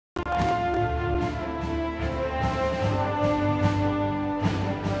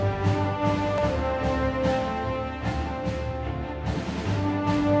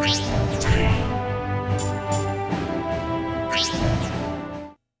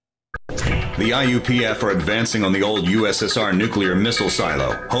The IUPF are advancing on the old USSR nuclear missile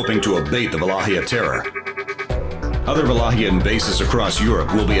silo, hoping to abate the Valahia terror. Other Valahian bases across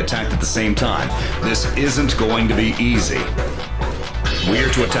Europe will be attacked at the same time. This isn't going to be easy. We are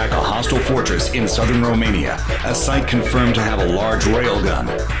to attack a hostile fortress in southern Romania, a site confirmed to have a large railgun.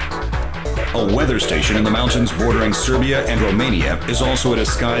 A weather station in the mountains bordering Serbia and Romania is also a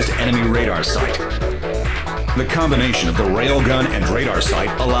disguised enemy radar site. The combination of the railgun and radar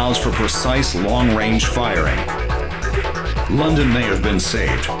site allows for precise long-range firing. London may have been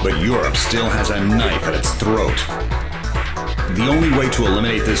saved, but Europe still has a knife at its throat. The only way to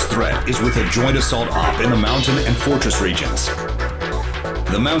eliminate this threat is with a joint assault op in the mountain and fortress regions.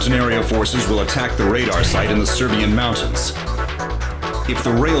 The mountain area forces will attack the radar site in the Serbian mountains. If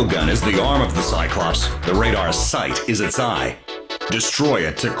the railgun is the arm of the Cyclops, the radar sight is its eye. Destroy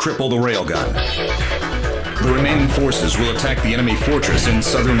it to cripple the railgun. The remaining forces will attack the enemy fortress in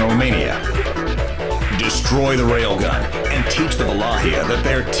southern Romania. Destroy the railgun and teach the Valahia that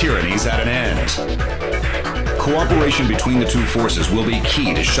their tyranny's at an end. Cooperation between the two forces will be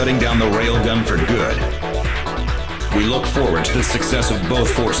key to shutting down the railgun for good. We look forward to the success of both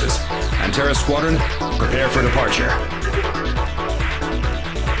forces. Antara Squadron, prepare for departure.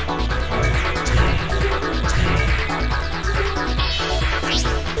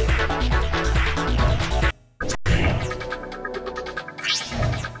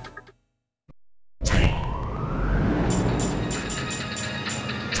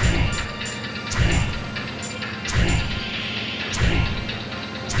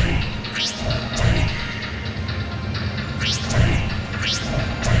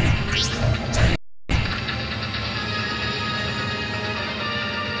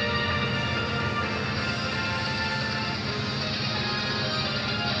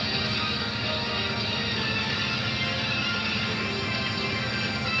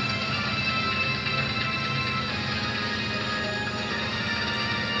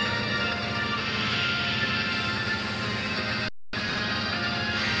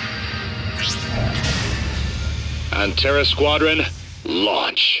 Antara Squadron,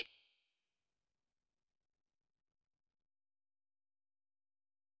 launch.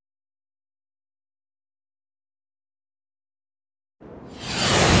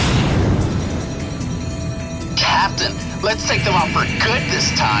 Captain, let's take them out for good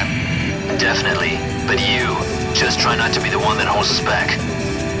this time. Definitely, but you, just try not to be the one that holds us back.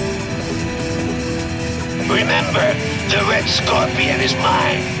 Remember, the Red Scorpion is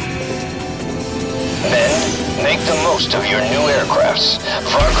mine. Men, make the most of your new aircrafts.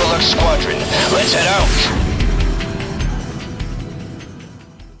 Varkoluk Squadron, let's head out!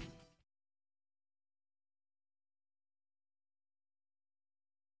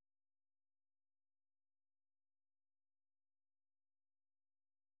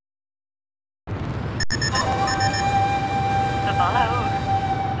 The Balaur.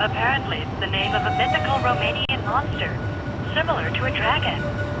 Apparently it's the name of a mythical Romanian monster, similar to a dragon.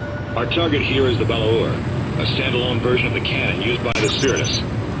 Our target here is the Balaur, a standalone version of the cannon used by the Spiritus.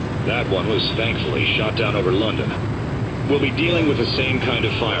 That one was thankfully shot down over London. We'll be dealing with the same kind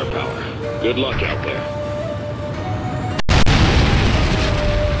of firepower. Good luck out there.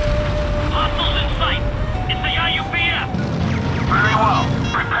 Hostiles in sight! It's the IUPF! Very well.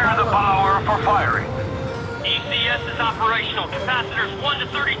 Prepare the Balaur for firing. ECS is operational. Capacitors 1 to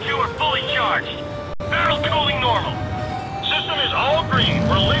 32 are fully charged. Barrel cooling normal. System is all green.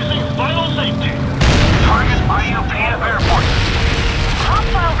 Releasing final safety. Target IUPF airport.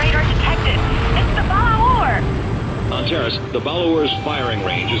 Hostile radar detected. It's the Balaur. Antares, the Balaur's firing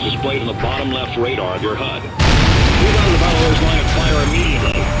range is displayed on the bottom left radar of your HUD. Move out of the Balaur's line of fire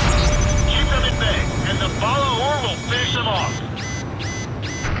immediately. Keep them at bay, and the Balaur will finish them off.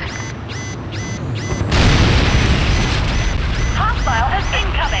 Hostile is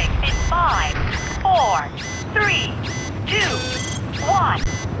incoming in 5, 4, 3, 2, 1.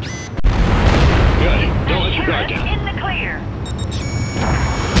 Good. Don't let your guard down. In the clear.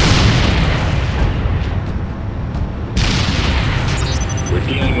 We're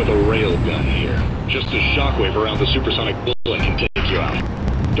dealing with a railgun here. Just a shockwave around the supersonic bullet can take you out.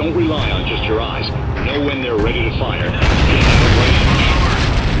 Don't rely on just your eyes. Know when they're ready to fire. Get out of range.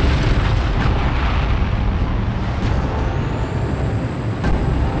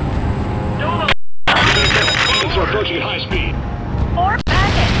 Units are approaching at high speed. 4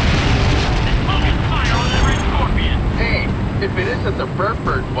 packets. Focus fire on the Red Scorpion! Hey, if it isn't the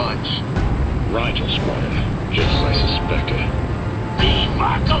Burford bunch. Rigel Squadron, just as I suspected. The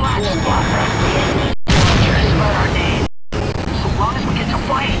Varkoluk Squadron! Just about our name. So long as we get to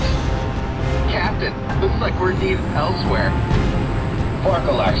fight! Captain, looks like we're needed elsewhere.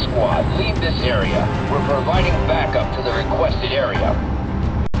 Barkalak squad, leave this area. We're providing backup to the requested area.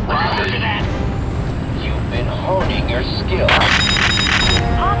 Roger that. You've been honing your skills.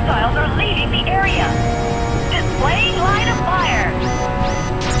 Hostiles are leaving the area. Displaying line of fire.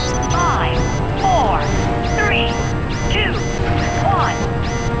 5, 4, 3, 2, 1.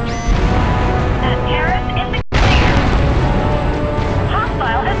 Terrace in the clear.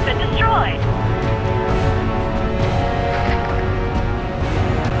 Hostile has been destroyed.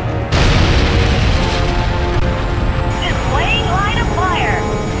 Displaying line of fire.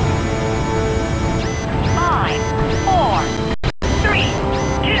 5, 4, 3,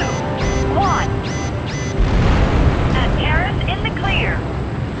 2, 1. Terrace in the clear.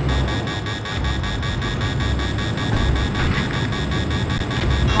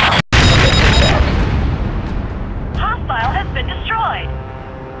 Hostile has been destroyed.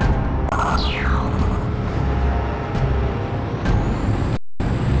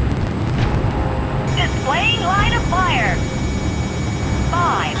 Displaying line of fire.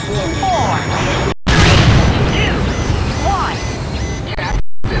 5, 4, 3, 2, 1.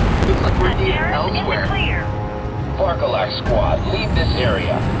 Captain, looks like we're needed Terrace in the elsewhere. clear. Barkalak squad, leave this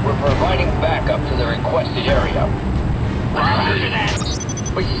area. We're providing backup to the requested area. Roger that.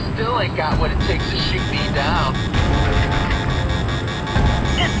 But you still ain't got what it takes to shoot me down.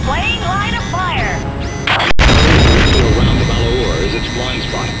 Displaying line of fire. Around the Balaur is its blind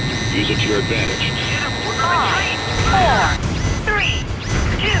spot. Use it to your advantage. 5, 4, 3,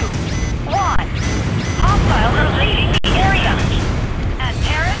 2, 1. Hostiles are leaving the area.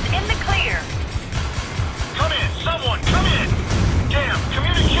 Terrace in the clear. Come in, someone, come in! Damn,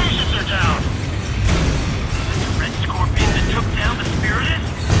 communications are down! Red Scorpion that took down the Spiritus?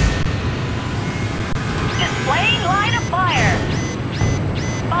 Displaying line of fire.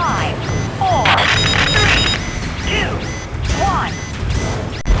 5, 4, 3, 2, 1.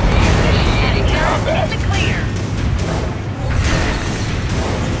 Initiating Terrace combat. in the clear.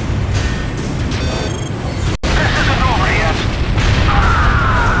 This isn't over yet!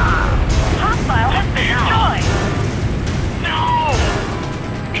 Hostile has been destroyed. No!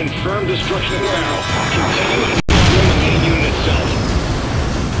 Confirm destruction now. Continue and destroy the main unit itself.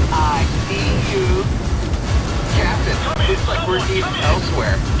 I see you. Captain, looks like we're needed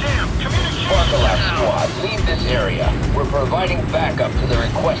elsewhere. Damn, communications Barkalak are down! squad, leave this area. We're providing backup to the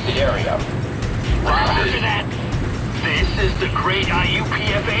requested area. Roger that. This is the great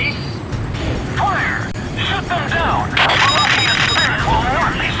IUPFAs? Fire! Shut them down! Lucky spirit will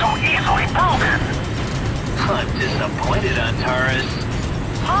not be so easily broken! I'm disappointed, Antares.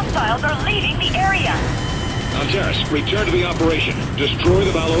 Hostiles are leaving the area. Antares, return to the operation. Destroy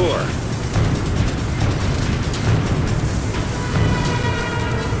the Balaur.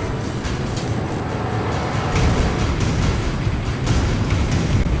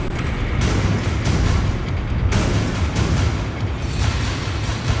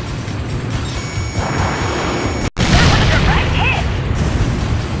 Direct hit.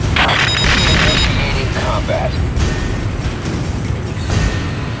 Initiating combat.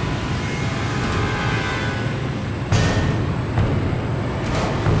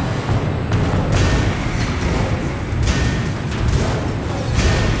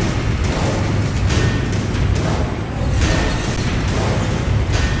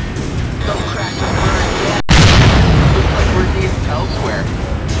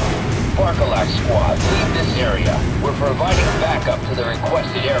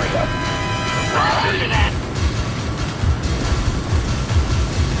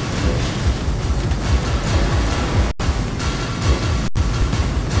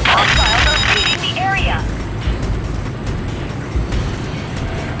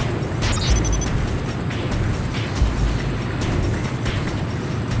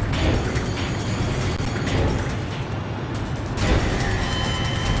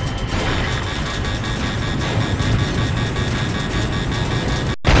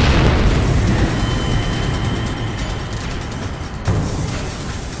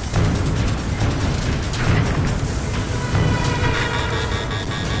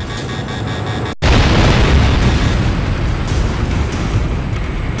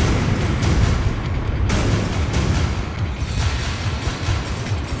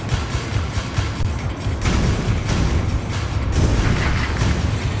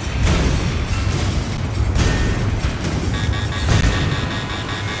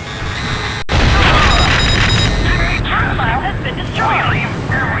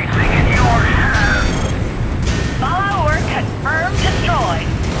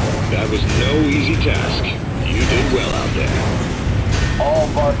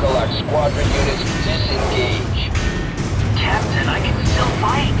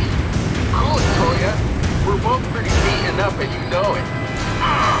 and you know it.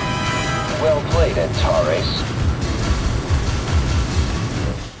 Well played, Antares.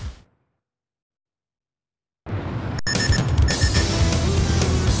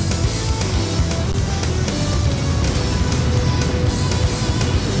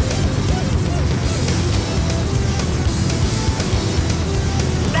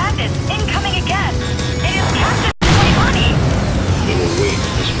 Bandits incoming again. It is Captain Soleimani. We will wait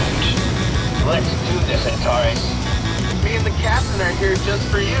for this moment. Let's do this, Antares. Me and the captain are here just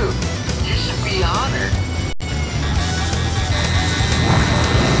for you. You should be honored.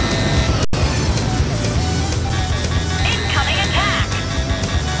 Incoming attack.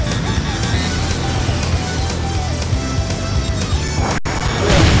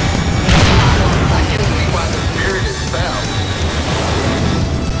 I can see why the spirit is fell.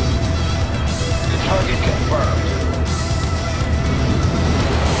 Target confirmed.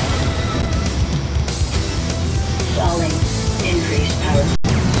 Falling. Increased power.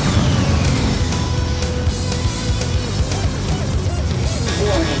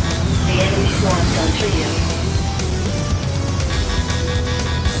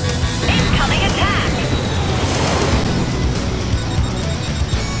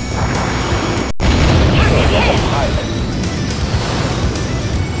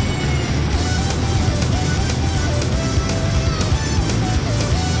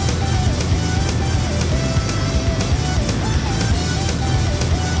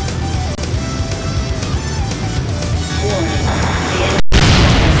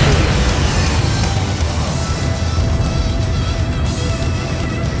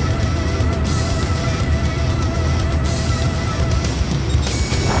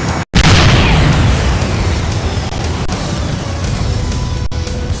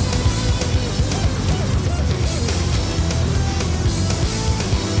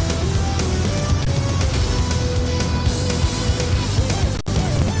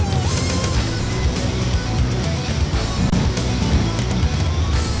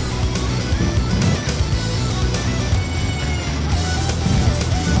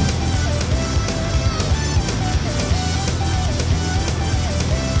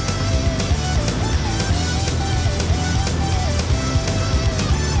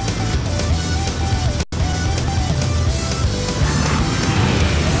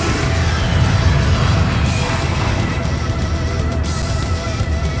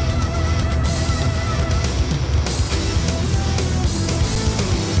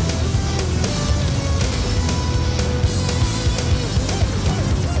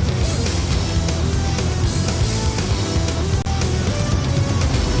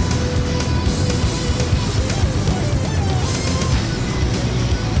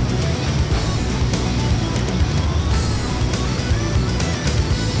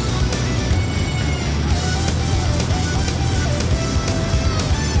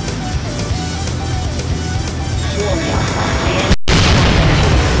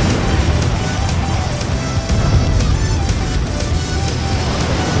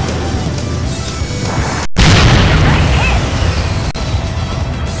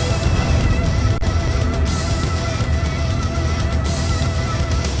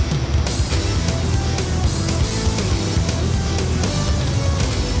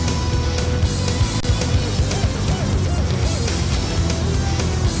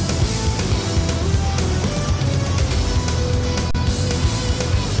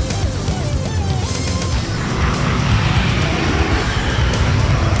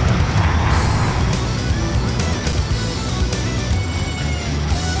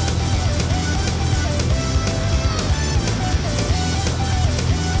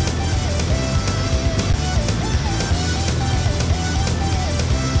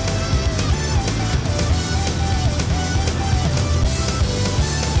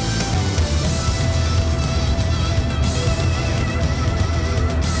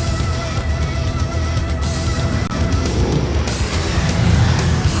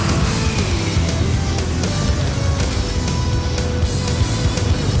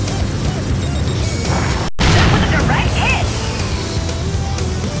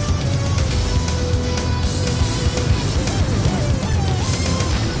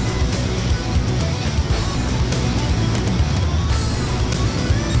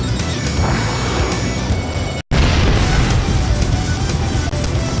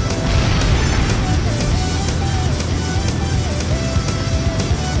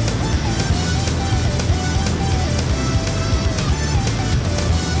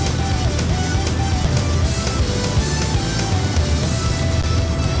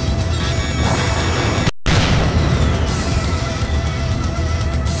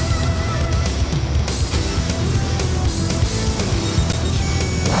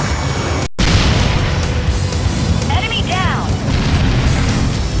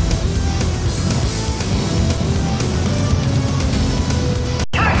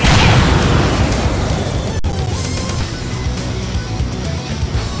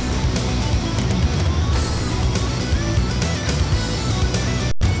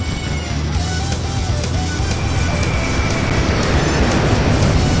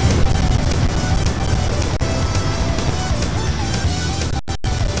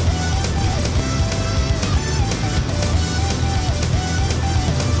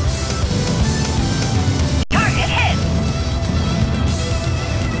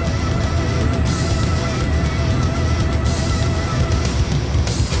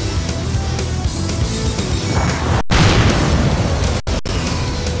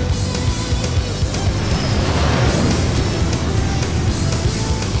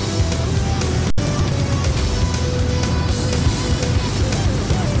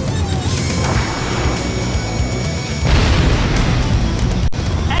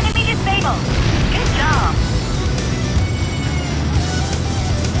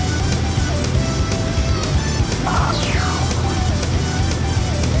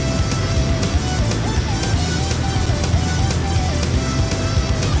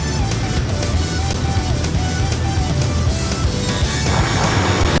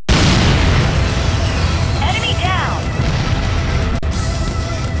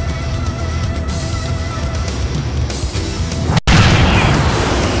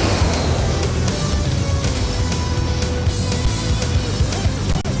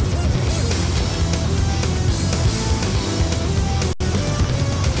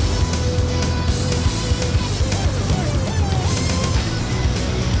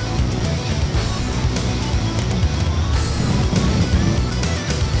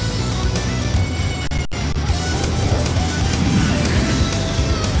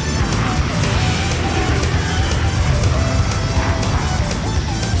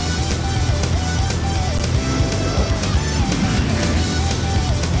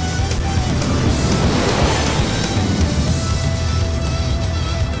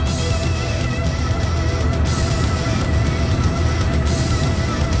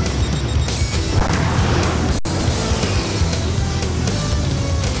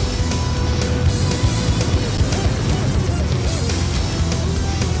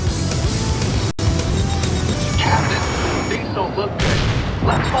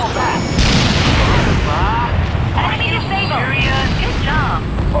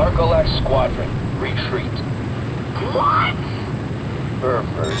 Varkalax Squadron, retreat. What?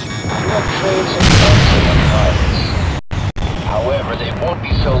 Burford, you have trained some excellent pilots. However, they won't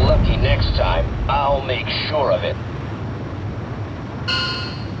be so lucky next time. I'll make sure of it.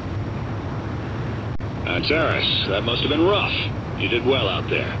 Terrace, that must have been rough. You did well out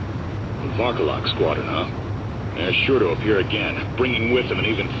there. The Varkalax Squadron, huh? They're sure to appear again, bringing with them an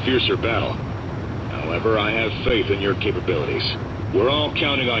even fiercer battle. However, I have faith in your capabilities. We're all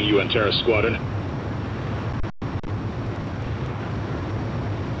counting on you, Terrace Squadron.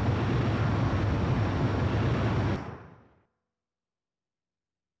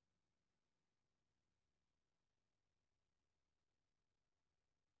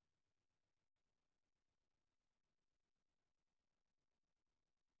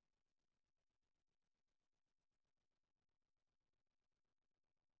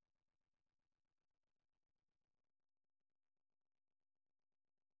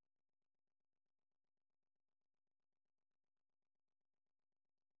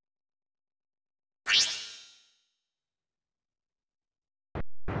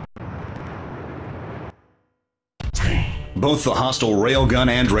 Both the hostile railgun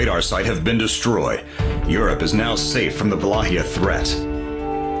and radar site have been destroyed. Europe is now safe from the Valahia threat.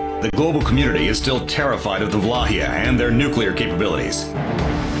 The global community is still terrified of the Valahia and their nuclear capabilities.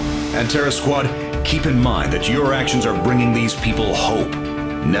 And Terra Squad, keep in mind that your actions are bringing these people hope.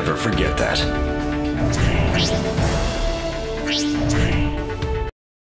 Never forget that.